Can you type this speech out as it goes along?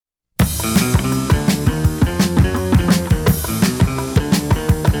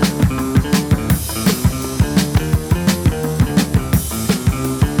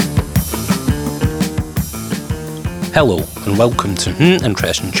Hello and welcome to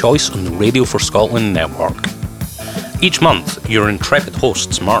Interesting Choice on the Radio for Scotland network. Each month, your intrepid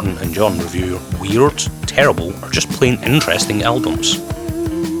hosts Martin and John review weird, terrible or just plain interesting albums.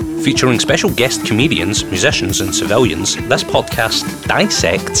 Featuring special guest comedians, musicians and civilians, this podcast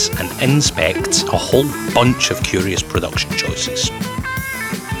dissects and inspects a whole bunch of curious production choices.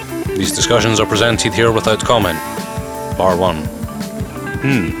 These discussions are presented here without comment. Bar 1.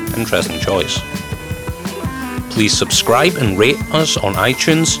 Interesting choice. Please subscribe and rate us on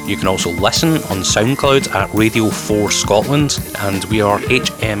iTunes. You can also listen on SoundCloud at Radio 4 Scotland, and we are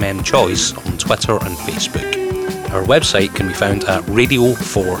HMM Choice on Twitter and Facebook. Our website can be found at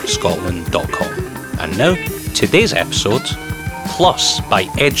radio4scotland.com. And now, today's episode, Plus by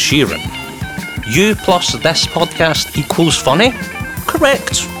Ed Sheeran. You plus this podcast equals funny?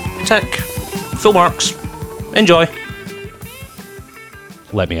 Correct. Tick. Full marks. Enjoy.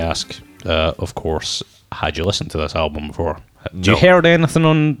 Let me ask, of course, had you listened to this album before? You heard anything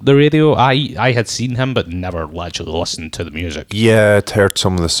on the radio? I had seen him, but never actually listened to the music. Yeah, I'd heard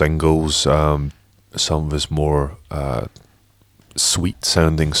some of the singles, some of his more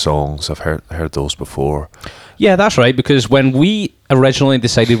sweet-sounding songs. I've heard those before. Yeah, that's right, because when we originally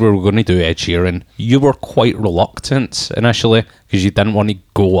decided we were going to do Ed Sheeran, you were quite reluctant initially, because you didn't want to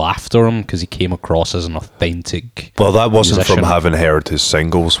go after him, because he came across as an authentic Well, that wasn't musician. from having heard his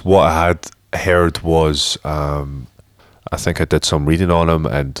singles. What I had heard was, I think I did some reading on him,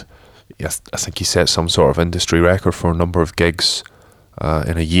 and I think he set some sort of industry record for a number of gigs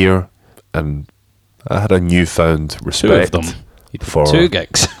in a year, and I had a newfound respect Two of them. for 2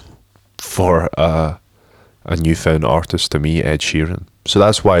 gigs. for a newfound artist to me, Ed Sheeran. So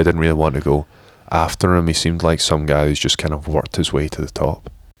that's why I didn't really want to go after him. He seemed like some guy who's just kind of worked his way to the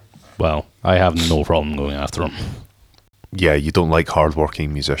top. Well, I have no problem going after him. Yeah, you don't like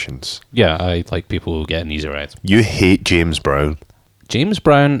hard-working musicians. Yeah, I like people who get an easy ride. You hate James Brown. James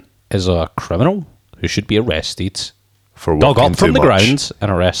Brown is a criminal who should be arrested, For dug working up from too the much. ground and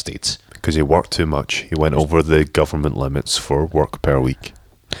arrested. Because he worked too much. He went over the government limits for work per week.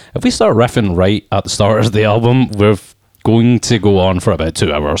 If we start riffing right at the start of the album, we're going to go on for about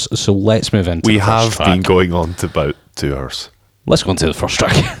 2 hours. So let's move into We the first have track. been going on to about 2 hours. Let's go into the first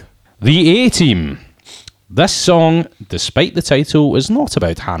track. The A-Team. This song, despite the title, is not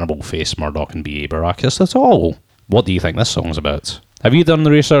about Hannibal, Face, Murdoch and B.A. Baracus at all. What do you think this song's about? Have you done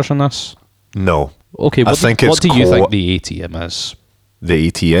the research on this? No. Okay, I think what it's do you think the ATM is?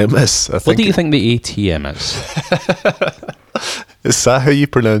 The ATM is. What do you think the ATM is? Is that how you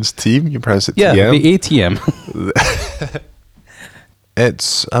pronounce team? You pronounce it Yeah, TM? the ATM.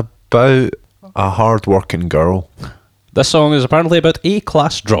 It's about a hard-working girl. This song is apparently about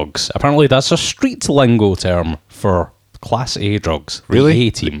A-class drugs. Apparently that's a street lingo term for Class A drugs. Really? The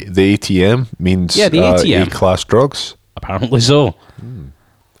A-Team. The ATM means Yeah, the ATM. A-class drugs. Apparently so.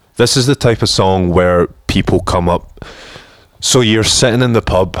 This is the type of song where people come up. So you're sitting in the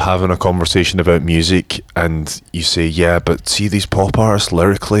pub having a conversation about music, and you say, "Yeah, but see these pop artists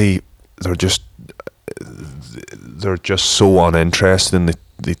lyrically, they're just so uninterested, and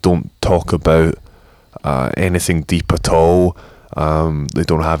they don't talk about anything deep at all. They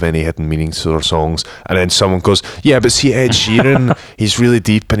don't have any hidden meanings to their songs." And then someone goes, "Yeah, but see Ed Sheeran, he's really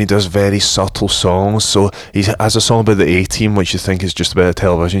deep and he does very subtle songs. So he has a song about the A-Team, which you think is just about a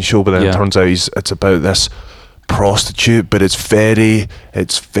television show, but then it turns out it's about this prostitute, but it's very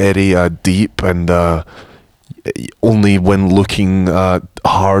deep, and only when looking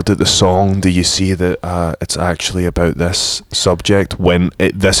hard at the song do you see that it's actually about this subject, when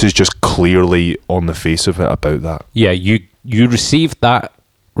this is just clearly on the face of it about that." Yeah, you received that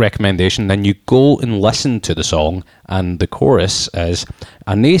recommendation, then you go and listen to the song, and the chorus is,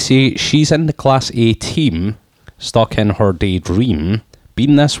 "And they say she's in the Class A team, stuck in her daydream,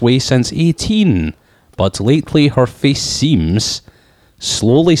 been this way since 18, but lately her face seems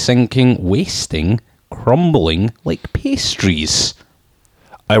slowly sinking, wasting, crumbling like pastries."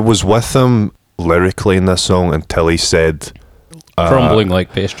 I was with him lyrically in this song until he said Crumbling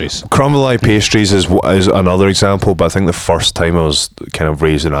like pastries. Crumble like pastries is another example, but I think the first time I was kind of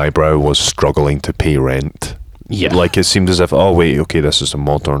raised an eyebrow was struggling to pay rent. Yeah. Like it seemed as if, oh wait, okay, this is a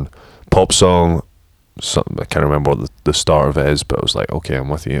modern pop song. I can't remember what the start of it is, but I was like, okay, I'm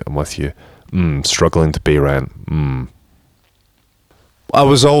with you. Struggling to pay rent. I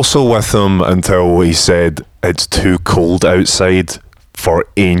was also with him until he said, "It's too cold outside for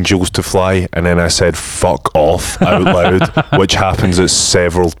angels to fly, and then I said fuck off out loud, which happens at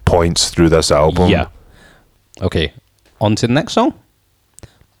several points through this album. Yeah. Okay, on to the next song.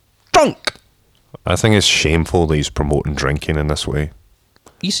 Drunk! I think it's shameful that he's promoting drinking in this way.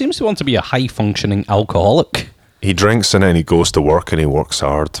 He seems to want to be a high-functioning alcoholic. He drinks and then he goes to work and he works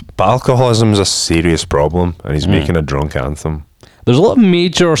hard. But alcoholism is a serious problem, and he's making a drunk anthem. There's a lot of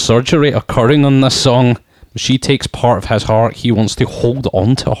major surgery occurring on this song. She takes part of his heart. He wants to hold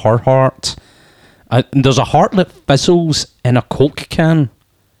on to her heart. There's a heart that fizzles in a Coke can.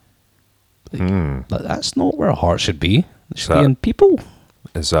 That's not where a heart should be. It should be in people.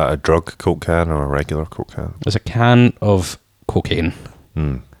 Is that a drug Coke can or a regular Coke can? There's a can of cocaine.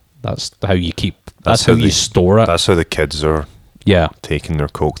 That's how you keep... That's how you store it. That's how the kids are taking their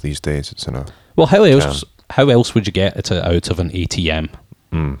Coke these days. It's in a Well, how else would you get it out of an ATM?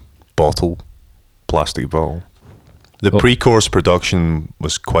 Bottle. Plastic bottle. The pre-chorus production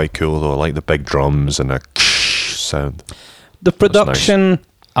was quite cool though. I like the big drums and a sound. The production, nice.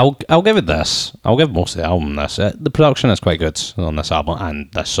 I'll give it this. I'll give most of the album this. The production is quite good on this album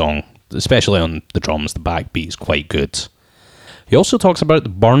and this song, especially on the drums. The backbeat is quite good. He also talks about the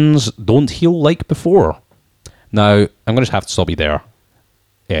burns don't heal like before. Now, I'm going to have to stop you there,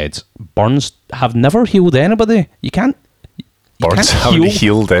 Ed. Burns have never healed anybody. You can't haven't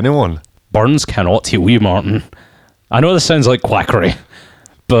healed anyone. Burns cannot heal you, Martin. I know this sounds like quackery,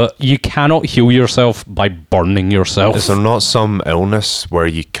 but you cannot heal yourself by burning yourself. Is there not some illness where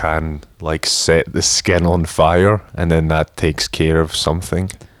you can like set the skin on fire and then that takes care of something?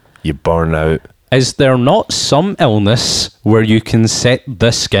 You burn out. Is there not some illness where you can set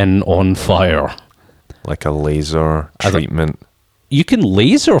the skin on fire? Like a laser treatment? You can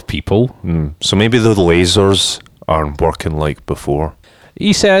laser people. So maybe the lasers aren't working like before.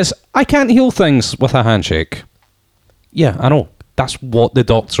 He says, I can't heal things with a handshake. Yeah, I know. That's what the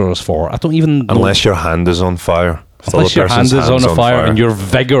doctor is for. I don't even know. Unless your hand is on fire. Unless your hand is on fire and you're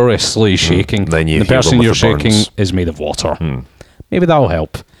vigorously shaking. Then the person you're shaking is made of water. Maybe that'll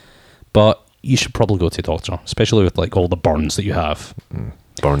help. But you should probably go to a doctor, especially with like all the burns that you have.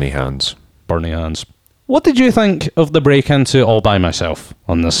 Burny hands. Burny hands. What did you think of the break into All By Myself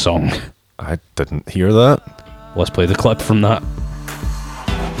on this song? I didn't hear that. Let's play the clip from that.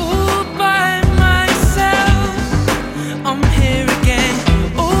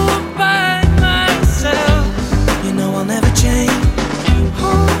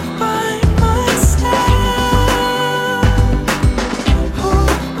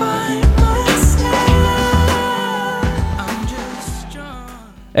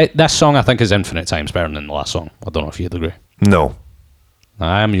 This song, I think, is infinite times better than the last song. I don't know if you'd agree. No.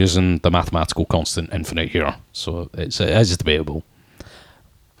 I am using the mathematical constant infinite here, so it is debatable.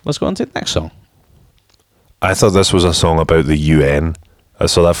 Let's go on to the next song. I thought this was a song about the UN. I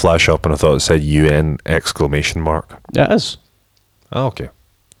saw that flash up and I thought it said UN exclamation mark. Yeah, it is. Oh, okay.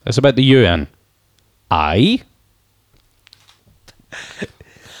 It's about the UN.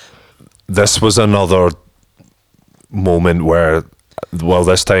 This was another moment where... Well,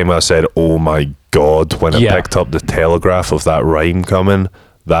 this time I said, oh my God, when I picked up the telegraph of that rhyme coming.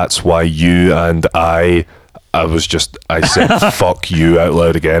 That's why you and I said, fuck you out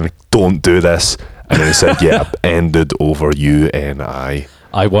loud again. Don't do this. And then he said, ended over you and I.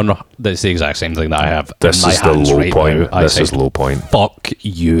 I wonder, that's the exact same thing that I have. This is the low point. This is low point. Fuck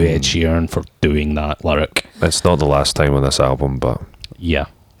you, Ed Sheeran, for doing that lyric. It's not the last time on this album, but... Yeah.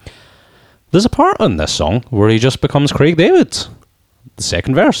 There's a part on this song where he just becomes Craig David. The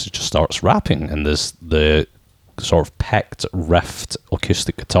second verse, it just starts rapping, and there's the sort of picked, riffed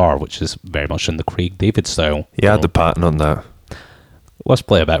acoustic guitar, which is very much in the Craig David style. He had the pattern on that. Let's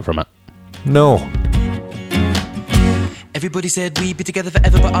play a bit from it. No. Everybody said we'd be together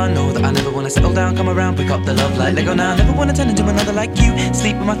forever, but I know that I never want to settle down, come around, pick up the love like Lego now. Never want to turn into another like you.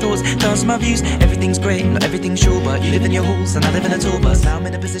 Sleep with my thoughts, dance with my views. Everything's great, not everything's sure, but you live in your halls and I live in a tour bus. Now I'm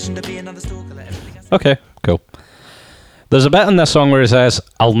in a position to be another stalker. Okay, cool. There's a bit in this song where he says,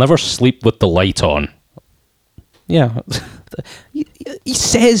 I'll never sleep with the light on. Yeah. He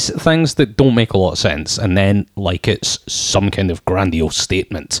says things that don't make a lot of sense, and then, like it's some kind of grandiose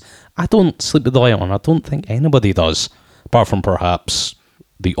statement. I don't sleep with the light on. I don't think anybody does, apart from perhaps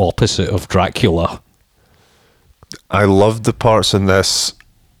the opposite of Dracula. I love the parts in this.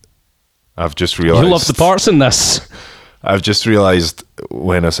 I've just realised... You love the parts in this? I've just realised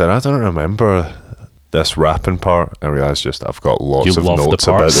when I said, I don't remember... this rapping part, I realised I've got lots of notes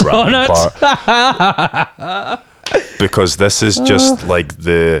about the rapping part. because this is just like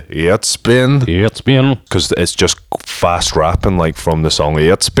the It's Been. It's been. Because it's just fast rapping, like from the song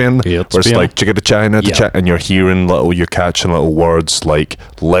It's Been. Where it's Been. like Chicka to China, and you're hearing you're catching little words like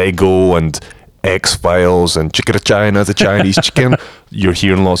Lego and X-Files and Chicka to China, the Chinese chicken. You're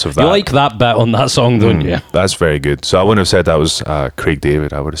hearing lots of that. You like that bit on that song, don't you? That's very good. So I wouldn't have said that was Craig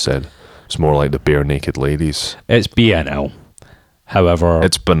David. I would have said it's more like the Bare Naked Ladies. It's BNL. However,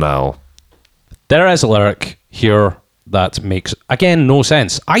 It's banal. there is a lyric here that makes, again, no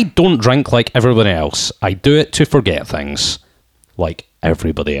sense. I don't drink like everybody else. I do it to forget things like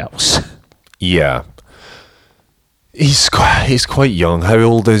everybody else. Yeah. He's quite young. How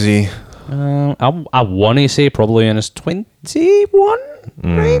old is he? I want to say probably in his 21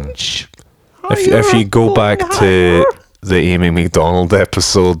 range. If you go back to the Amy McDonald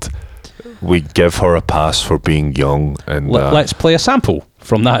episode, we give her a pass for being young. And Let's play a sample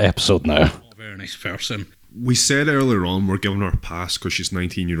from that episode now. Very nice person. We said earlier on we're giving her a pass because she's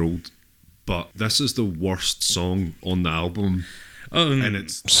 19-year-old, but this is the worst song on the album, and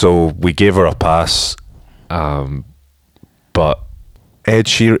it's so we gave her a pass, but Ed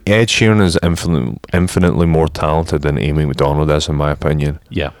Sheeran is infinitely more talented than Amy McDonald is, in my opinion.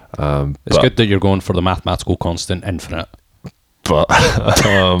 Yeah. It's good that you're going for the mathematical constant infinite. But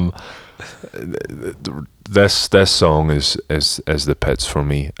this song is the pits for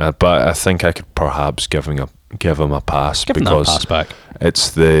me. But I think I could perhaps give him a pass Give him that because pass back.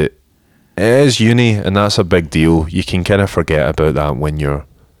 it is uni, and that's a big deal. You can kind of forget about that when you're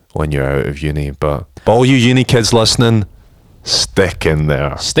out of uni. But all you uni kids listening, stick in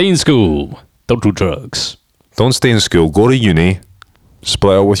there. Stay in school. Don't do drugs. Don't stay in school. Go to uni,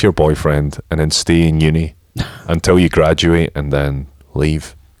 split up with your boyfriend, and then stay in uni until you graduate, and then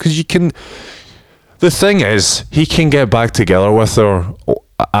leave. Because you can. The thing is, he can get back together with her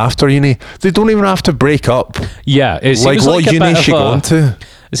after uni. They don't even have to break up. Yeah, it seems What like uni is she going to?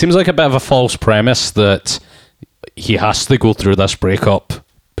 It seems like a bit of a false premise that he has to go through this breakup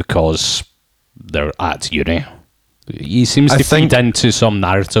because they're at uni. He seems to feed into some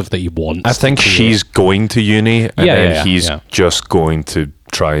narrative that he wants. I think she's going to uni, and then he's just going to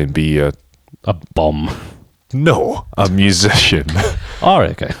try and be a bum. No, a musician. All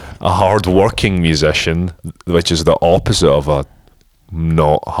right, okay. A hard-working musician, which is the opposite of a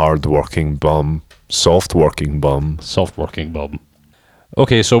not hard-working bum, soft-working bum. Soft-working bum.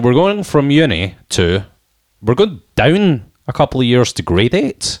 Okay, so we're going from uni to... We're going down a couple of years to grade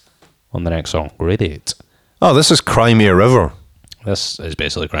 8 on the next song. Grade 8. Oh, this is Cry Me a River. This is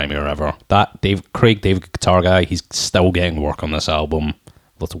basically Cry Me a River. That Craig David guitar guy, he's still getting work on this album.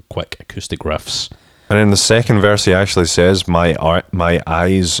 Little quick acoustic riffs. And in the second verse, he actually says, my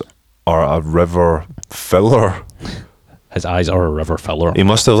eyes are a river filler. His eyes are a river filler. He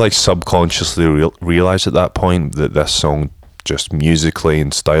must have subconsciously realized at that point that this song, just musically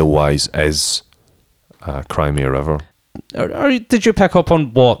and style-wise, is Cry Me a River. Did you pick up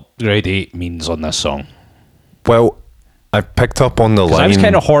on what grade 8 means on this song? Well, I picked up on the line. I was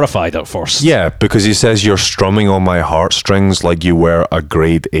kind of horrified at first. Yeah, because he says, you're strumming on my heartstrings like you were a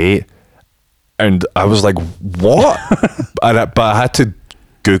grade 8. And I was like, what? But I had to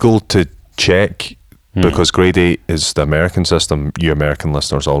Google to check, because grade 8 is the American system. You American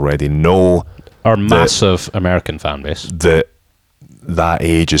listeners already know. Our massive American fan base. That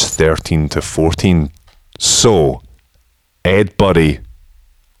age is 13 to 14. So, Ed, buddy,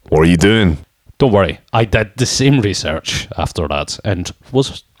 what are you doing? Don't worry, I did the same research after that and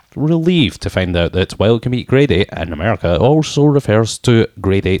was relieved to find out that while it can be grade 8 in America, it also refers to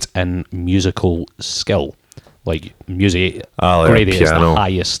grade 8 in musical skill. Like music, grade 8 is the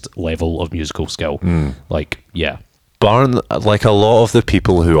highest level of musical skill. But aren't, a lot of the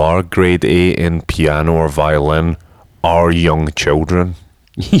people who are grade 8 in piano or violin are young children?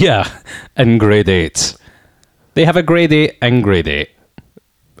 Yeah, in grade 8. They have a grade 8 in grade 8.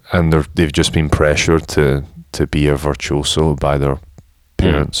 And they've just been pressured to be a virtuoso by their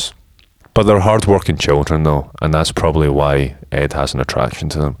parents. But they're hard-working children, though, and that's probably why Ed has an attraction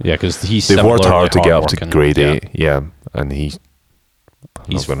to them. Yeah, because they've worked hard to get up to grade 8. Yeah, and he's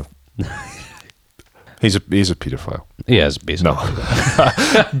he's a paedophile. He is basically.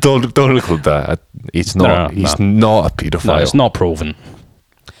 No, don't include that. He's not. He's not a paedophile. No, it's not proven.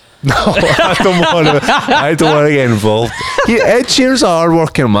 No, I don't want to get involved. Ed Sheeran's a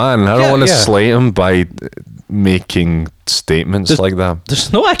hard-working man. I don't want to slate him by making statements like that.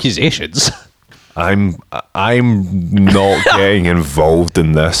 There's no accusations. I'm not getting involved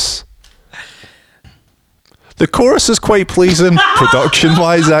in this. The chorus is quite pleasing,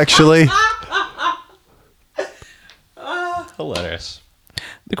 production-wise, actually. Hilarious.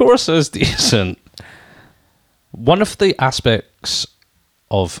 The chorus is decent. One of the aspects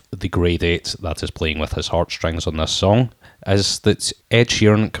of the grade 8 that is playing with his heartstrings on this song is that Ed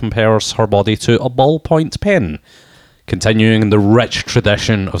Sheeran compares her body to a ballpoint pen, continuing the rich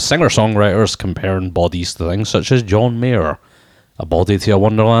tradition of singer-songwriters comparing bodies to things such as John Mayer. A body to a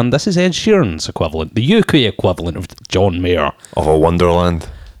wonderland. This is Ed Sheeran's equivalent, the UK equivalent of John Mayer. Of a wonderland.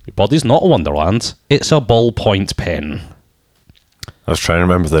 Your body's not a wonderland, it's a ballpoint pen. I was trying to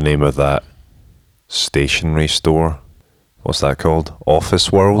remember the name of that stationery store. What's that called?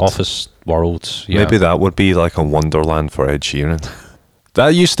 Office World? Office World, yeah. Maybe that would be like a wonderland for Ed Sheeran. That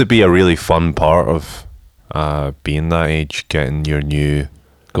used to be a really fun part of being that age, getting your new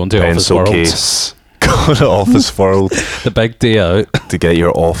Going to Office pencil World. case. Going to Office World. The big day out. To get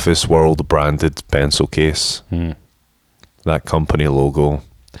your Office World branded pencil case. That company logo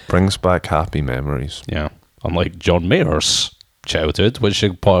brings back happy memories. Yeah. Unlike John Mayer's childhood, which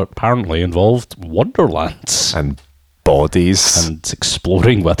apparently involved wonderlands And bodies. and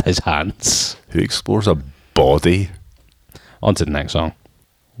exploring with his hands. Who explores a body? On to the next song.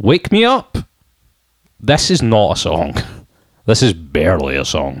 Wake Me Up. This is not a song. This is barely a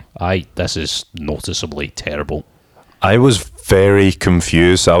song. This is noticeably terrible. I was very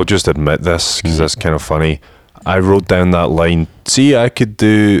confused. I'll just admit this because that's kind of funny. I wrote down that line. See, I could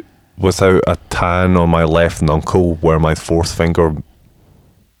do without a tan on my left knuckle where my fourth finger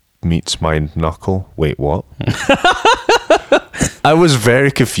meets my knuckle. Wait, what? I was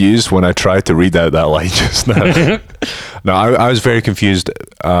very confused when I tried to read out that line just now. No, I was very confused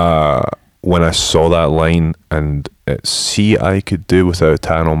when I saw that line and see, I could do without a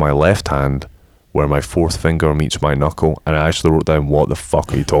tan on my left hand where my fourth finger meets my knuckle, and I actually wrote down, what the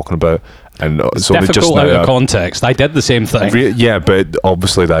fuck are you talking about? And It's so difficult just out now, of context. I did the same thing. yeah, but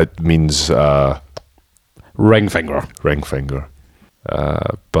obviously that means Ring finger. ring finger.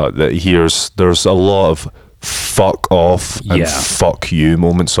 But there's a lot of fuck off and Yeah. fuck you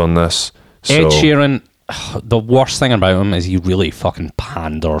moments on this. Ed So Sheeran, the worst thing about him is he really fucking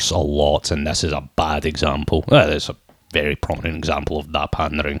panders a lot, and this is a bad example. It's a very prominent example of that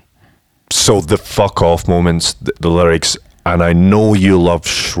pandering. So the fuck off moments, the lyrics, and I know you love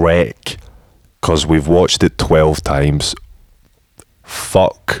Shrek because we've watched it 12 times.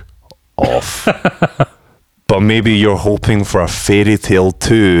 Fuck off. But maybe you're hoping for a fairy tale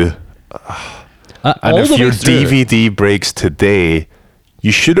too. And all if the way your through. DVD breaks today,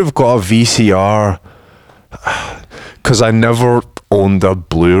 you should have got a VCR. Because I never owned a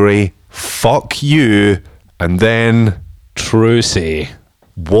Blu-ray. Fuck you. And then, True say.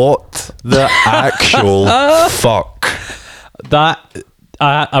 what the actual fuck? That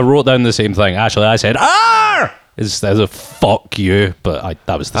I wrote down the same thing. Actually, I said "Arr!" instead of "fuck you," but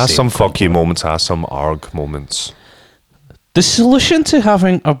that was the Has same. some fuck you moments, has some arg moments. The solution to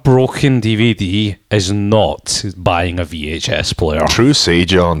having a broken DVD is not buying a VHS player. True say,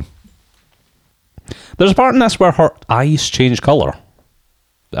 John. There's a part in this where her eyes change colour.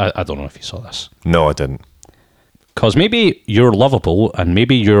 I don't know if you saw this. No, I didn't. Because maybe you're lovable and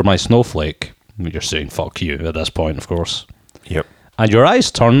maybe you're my snowflake. You're saying fuck you at this point, of course. Yep. And your eyes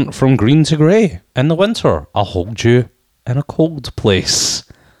turn from green to grey in the winter. I'll hold you in a cold place.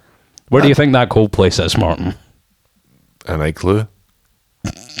 Where do you think that cold place is, Martin? An igloo.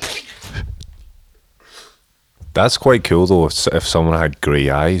 That's quite cool though. If someone had grey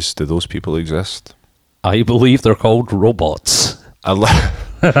eyes, do those people exist? I believe they're called robots. I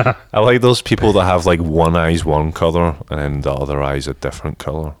like those people that have like one eye's one colour and then the other eye's a different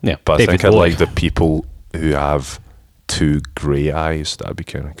colour. Yeah, But I David think I Bowie. like the people who have two grey eyes. That'd be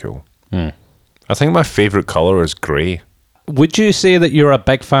kind of cool. I think my favourite colour is grey. Would you say that you're a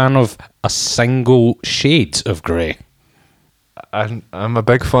big fan of a single shade of grey? I'm a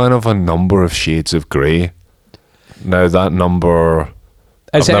big fan of a number of shades of grey. Now that number,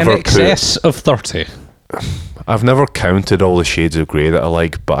 Is I've it in never excess of 30? I've never counted all the shades of grey that I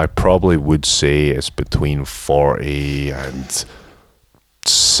like, but I probably would say it's between 40 and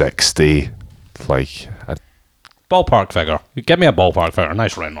 60. Like, Ballpark figure. Give me a ballpark figure.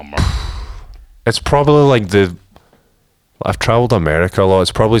 Nice round number. it's probably like I've travelled America a lot.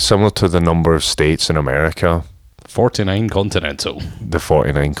 It's probably similar to the number of states in America, 49 continental. the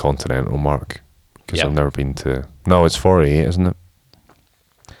 49 continental mark. Because Yeah. I've never been to. No, it's 48, isn't it?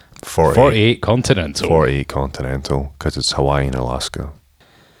 48 continental. 48 continental, because it's Hawaii and Alaska.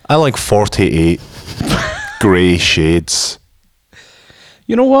 I like 48 grey shades.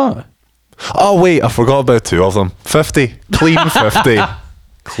 You know what? Oh, wait, I forgot about two of them. 50. Clean 50.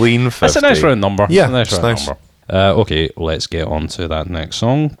 Clean 50. That's a nice round number. Yeah, It's a nice it's round nice. number. Okay, let's get on to that next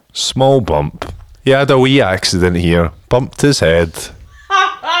song. Small bump. He had a wee accident here. Bumped his head.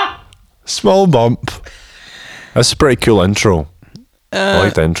 Small bump. That's a pretty cool intro. I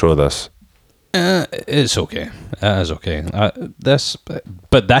like the intro of this. It's okay. It is okay. This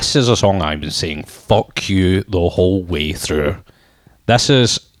is a song I've been saying fuck you the whole way through. This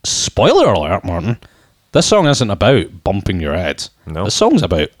is, spoiler alert, Martin, this song isn't about bumping your head. No. The song's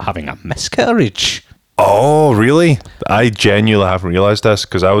about having a miscarriage. Oh, really? I genuinely haven't realised this,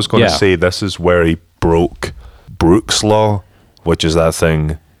 because I was going to say this is where he broke Brooke's Law, which is that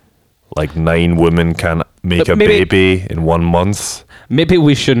thing, like 9 women can make a baby in 1 month. Maybe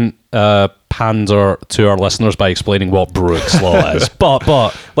we shouldn't pander to our listeners by explaining what Brooke's Law is, but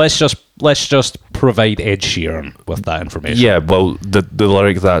let's just provide Ed Sheeran with that information. Yeah, well, the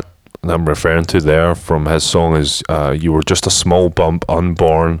lyric that I'm referring to there from his song is, you were just a small bump,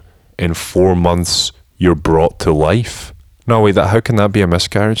 unborn. In 4 months, you're brought to life. No, wait, how can that be a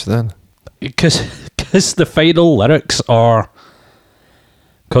miscarriage then? Because the final lyrics are,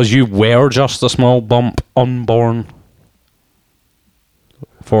 because you were just a small bump, unborn.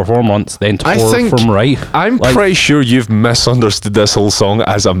 For 4 months, then tore from life. I'm pretty sure you've misunderstood this whole song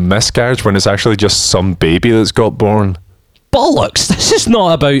as a miscarriage when it's actually just some baby that's got born. Bollocks! This is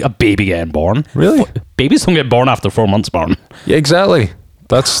not about a baby getting born. Really? Babies don't get born after 4 months, Martin. Yeah, exactly.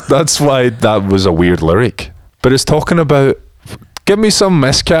 That's why that was a weird lyric. But it's talking about, give me some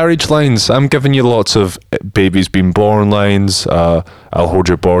miscarriage lines. I'm giving you lots of babies being born lines. I'll hold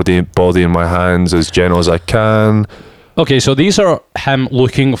your body in my hands as gentle as I can. Okay, so these are him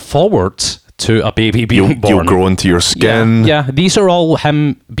looking forward to a baby being born. You'll grow into your skin. Yeah, these are all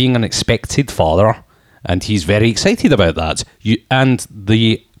him being an expected father, and he's very excited about that. And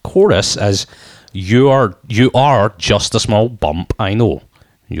the chorus is, you are just a small bump, I know.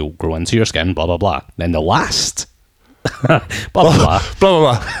 You'll grow into your skin, blah, blah, blah. Then the last... blah, blah, blah. Blah,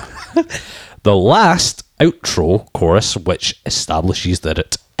 blah, blah. The last outro chorus, which establishes that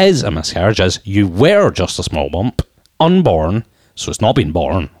it is a miscarriage, is, you were just a small bump, unborn, so it's not been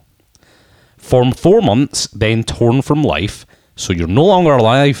born. For 4 months, then torn from life, so you're no longer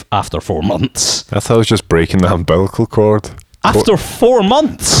alive after 4 months. I thought I was just breaking the umbilical cord. After 4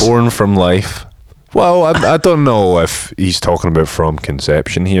 months? Torn from life. Well, I don't know if he's talking about from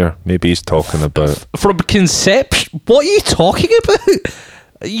conception here. Maybe he's talking about... From conception? What are you talking about?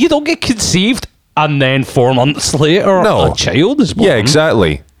 You don't get conceived and then 4 months later a child is born. Yeah,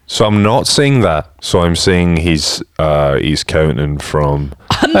 exactly. So I'm not saying that. So I'm saying he's counting from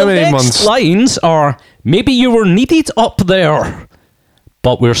and how many months? Lines are, maybe you were needed up there,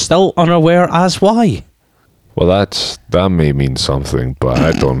 but we're still unaware as why. Well, that may mean something, but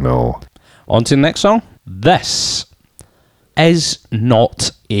I don't know. On to the next song. This is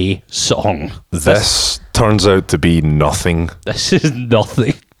not a song. This turns out to be nothing. This is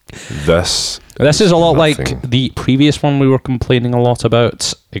nothing. This is a lot nothing. like the previous one we were complaining a lot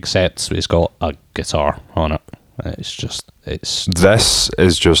about, except it's got a guitar on it. This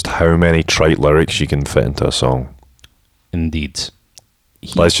is just how many trite lyrics you can fit into a song. Indeed.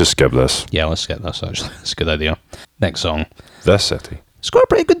 Let's just skip this. Yeah, let's skip this, actually. It's a good idea. Next song. This City. It's got a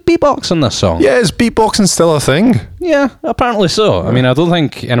pretty good beatbox in this song. Yeah, is beatboxing still a thing? Yeah, apparently so. I mean, I don't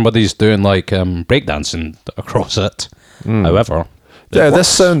think anybody's doing like breakdancing across it. However, yeah, this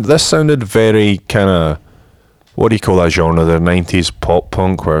sounded very kind of, what do you call that genre? The 90s pop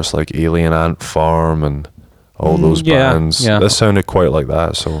punk, where it's like Alien Ant Farm and all those bands. Yeah. This sounded quite like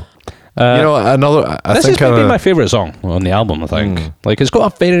that. So, this is maybe my favourite song on the album, I think. Like, it's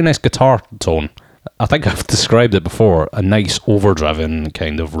got a very nice guitar tone. I think I've described it before, a nice overdriven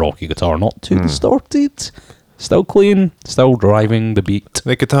kind of rocky guitar, not too distorted, still clean, still driving the beat.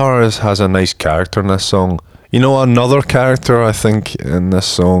 The guitar has a nice character in this song. You know, another character I think in this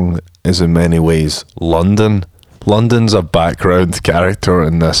song is in many ways London. London's a background character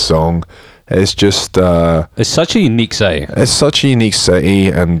in this song. It's just... it's such a unique city. It's such a unique city,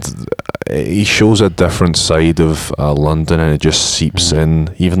 and he shows a different side of London, and it just seeps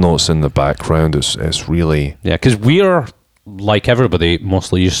in. Even though it's in the background, it's really... Yeah, because we're, like everybody,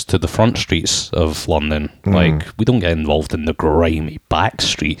 mostly used to the front streets of London. Like, we don't get involved in the grimy back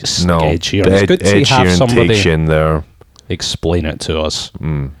streets. No, like Ed Sheeran. It's good to have somebody takes you in there. Explain it to us.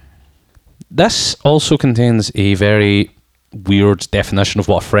 This also contains a very... weird definition of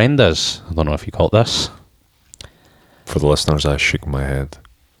what a friend is. I don't know if you caught this. For the listeners, I shook my head.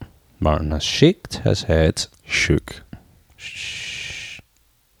 Martin has shaked his head. Shook. Shh.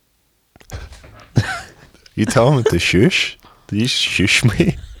 You tell him to shush? Did you shush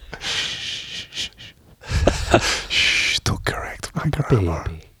me? Shh, don't correct my grammar.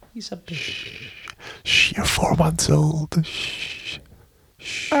 Baby. He's a baby. Shh, you're 4 months old. Shh.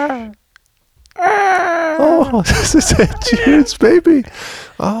 Shh. Oh, Oh, this is Ed Sheeran's baby.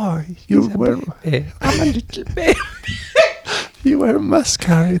 Oh, you were I'm a little baby. you were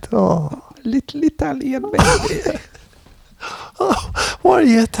miscarried. Oh, Little Italian baby. oh, what are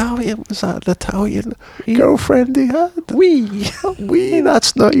you Italian? Was that an Italian girlfriend he had? Wee. We,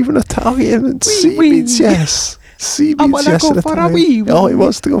 that's not even Italian. And C wee. means yes. C I means wanna yes go in for a Italian. wee, wee. Oh, he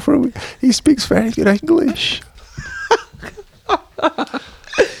wants to go for a wee. He speaks very good English.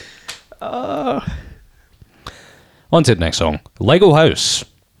 On to the next song. Lego House.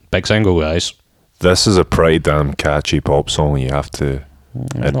 Big single, guys. This is a pretty damn catchy pop song, you have to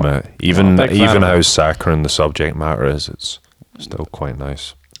admit. Even not a big fan even of how it. saccharine the subject matter is, it's still quite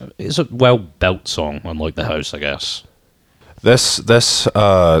nice. It's a well-built song, unlike The House, I guess. The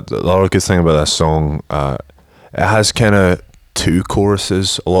other good thing about this song, it has kind of two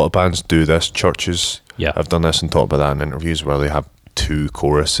choruses. A lot of bands do this. Churches have done this and talked about that in interviews where they have two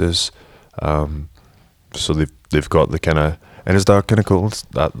choruses. So they've got the kind of, and is that kind of cool?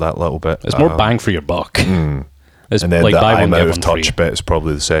 That little bit. It's more bang for your buck. It's And then like the buy one, I'm get out one of touch free. bit is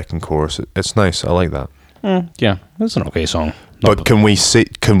probably the second chorus. It's nice. I like that. Yeah, it's an okay song. But can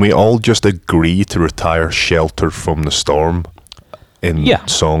we all just agree to retire Shelter from the Storm in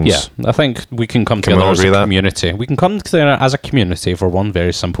songs? Yeah, I think we can come Can we together all as a agree that? community. We can come together as a community for one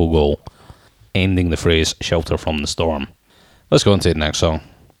very simple goal: ending the phrase "shelter from the storm." Let's go on to the next song.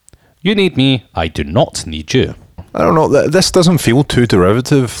 You need me, I do not need you. I don't know. This doesn't feel too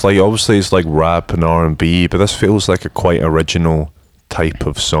derivative. Like obviously it's like rap and R&B, but this feels like a quite original type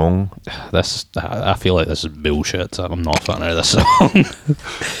of song. I feel like this is bullshit. I'm not a fan of this song.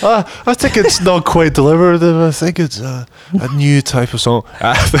 I think it's not quite deliberative. I think it's a new type of song.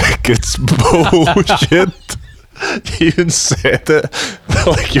 I think it's bullshit. You even said it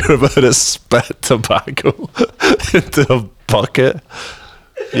like you're about to spit tobacco into a bucket.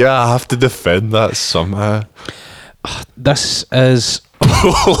 Yeah, I have to defend that somehow. This is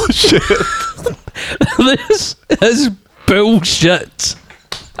Bullshit. this is bullshit.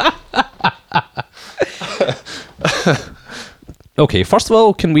 Okay, first of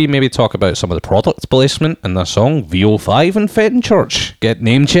all, can we maybe talk about some of the product placement in this song? VO5 and Fenton Church get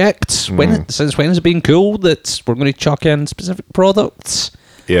name checked. Since when has it been cool that we're going to chuck in specific products?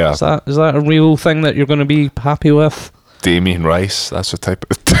 Yeah. Is that a real thing that you're going to be happy with? Damien Rice, that's a type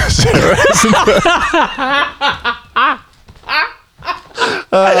of dessert, isn't it?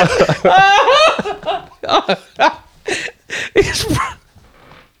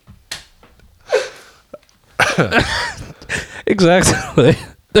 Exactly.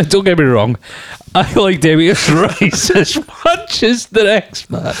 Don't get me wrong. I like Damien Rice as much as the next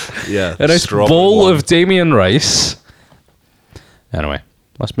man. Yeah, A nice strawberry bowl one. of Damien Rice. Anyway,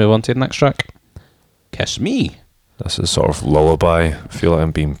 let's move on to the next track. Kiss Me. This is sort of lullaby. I feel like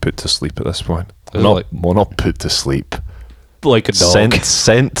I'm being put to sleep at this point. Is it Not put to sleep. Like a dog.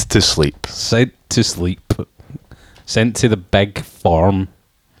 Sent to sleep. Sent to sleep. Sent to the big farm.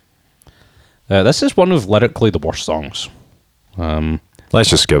 This is one of lyrically the worst songs. Let's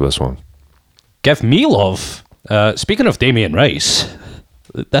just skip this one. Give Me Love. Speaking of Damien Rice,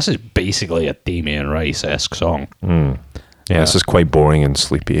 this is basically a Damien Rice-esque song. Yeah, this is quite boring and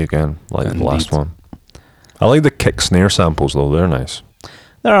sleepy again, like the last Indeed. one. I like the kick snare samples though, they're nice.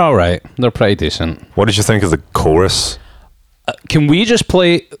 They're alright. They're pretty decent. What did you think of the chorus? Can we just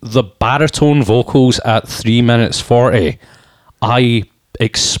play the baritone vocals at 3 minutes 40? I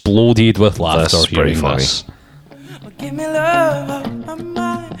exploded with laughter That's pretty hearing funny. this. Give me love, my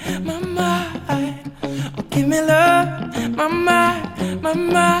mind, my mind. Oh, give me love, my mind, my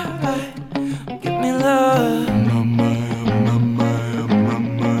mind. Give me love, my mind, my mind, my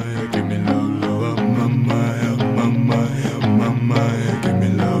mind. Give me love, my mind, my mind, my mind. Give me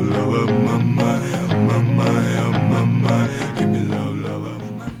love, my mind, my mind, my mind. Give me love,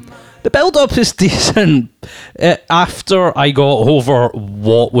 my mind. The build-up is decent after I got over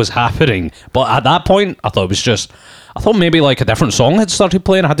what was happening. But at that point, I thought maybe like a different song had started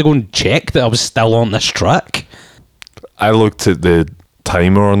playing. I had to go and check that I was still on this track. I looked at the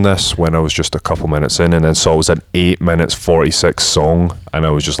timer on this when I was just a couple minutes in and then saw it was an 8 minutes 46 song and I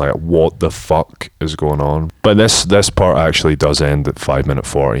was just like, what the fuck is going on? But this part actually does end at 5 minute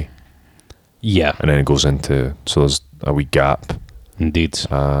 40 Yeah, and then it goes into, so there's a wee gap. indeed.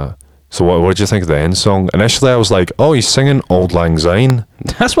 So what did you think of the end song? Initially I was like, oh, he's singing Auld Lang Syne.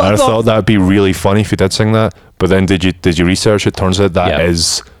 That's what And I I thought thought. that'd be really funny if he did sing that. But then did you research it? Turns out that Yeah.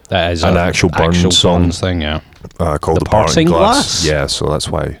 is That is an a actual Burns song. Burns thing, yeah. Called The The Parting Parting Glass. Glass? Yeah, so that's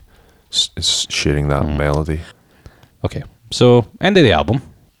why it's sharing that melody. Okay, so end of the album.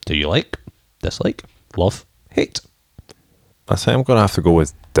 Do you like, dislike, love, hate? I think I'm going to have to go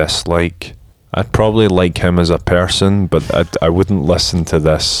with dislike. I'd probably like him as a person, but I wouldn't listen to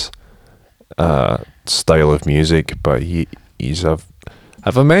this style of music. But he's a...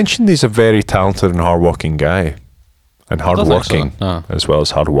 Have I mentioned he's a very talented and hardworking guy? And hardworking, no. as well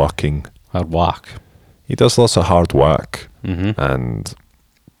as hardworking. Hard work. He does lots of hard work, Mm-hmm. and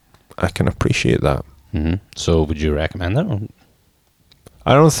I can appreciate that. Mm-hmm. So would you recommend it? Or?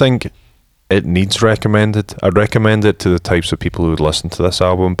 I don't think it needs recommended. I'd recommend it to the types of people who would listen to this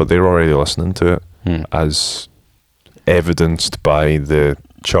album, but they're already listening to it, as evidenced by the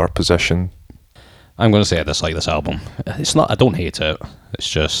chart position. I'm going to say I dislike this album. It's not. I don't hate it. It's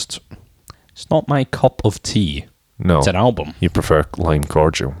just, it's not my cup of tea. No. It's an album. You prefer lime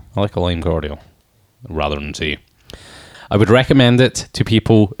cordial. I like a lime cordial rather than tea. I would recommend it to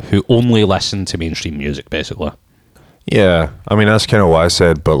people who only listen to mainstream music, basically. Yeah, I mean, that's kind of what I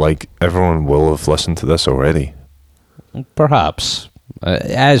said, but like, everyone will have listened to this already. Perhaps.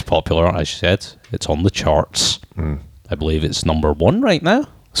 It is popular, as you said. It's on the charts. I believe it's number 1 right now.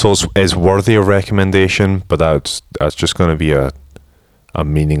 So it's worthy of recommendation, but that's just going to be a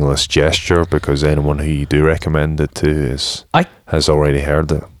meaningless gesture, because anyone who you do recommend it to has already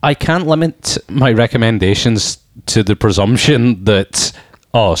heard it. I can't limit my recommendations to the presumption that,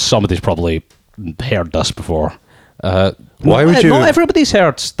 somebody's probably heard this before. Why would you... Not everybody's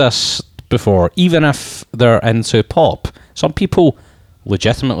heard this before, even if they're into pop. Some people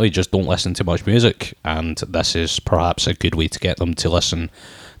legitimately just don't listen to much music, and this is perhaps a good way to get them to listen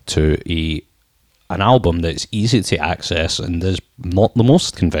to an album that's easy to access and is not the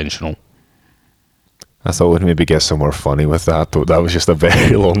most conventional. I thought we'd maybe get somewhere funny with that, but that was just a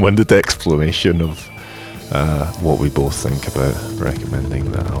very long-winded explanation of what we both think about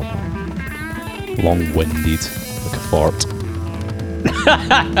recommending that album. Long-winded, like a fart.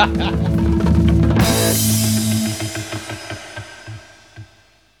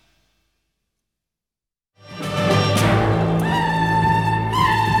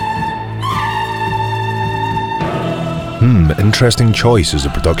 Interesting Choice is a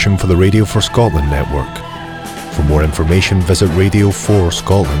production for the Radio for Scotland network. For more information, visit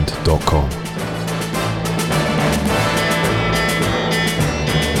radio4scotland.com.